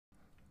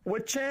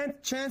With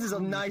Chance is a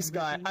nice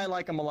guy. I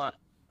like him a lot.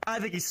 I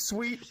think he's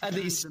sweet. I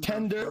think he's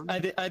tender. I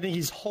think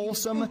he's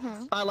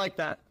wholesome. I like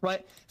that,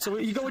 right? So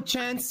you go with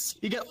Chance,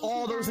 you get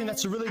all those things.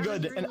 That's really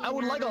good, and I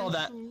would like all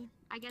that.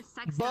 I guess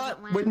sex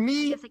but with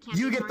me,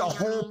 you get the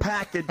whole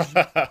package.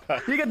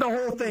 You get the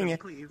whole thing.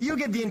 You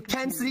get the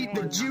intensity,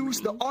 the juice,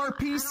 the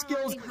RP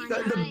skills,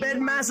 the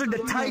Bedmaster,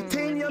 the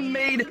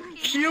titanium-made,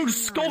 huge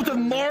sculpted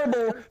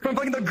marble from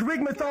fucking the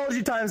Greek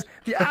mythology times.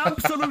 The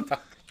absolute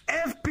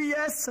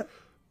FPS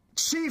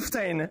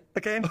Chieftain.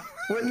 Okay,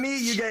 with me,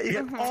 you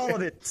get all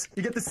of it.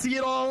 You get to see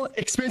it all,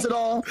 experience it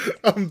all.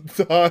 I'm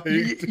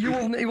dying. You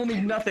will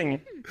need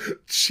nothing.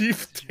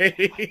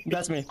 Chieftain.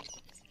 That's me.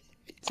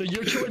 So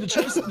your choice to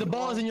choose, the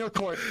ball is in your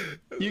court.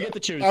 You get to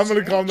choose. I'm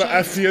gonna call him the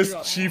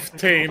FPS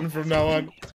Chieftain from now on.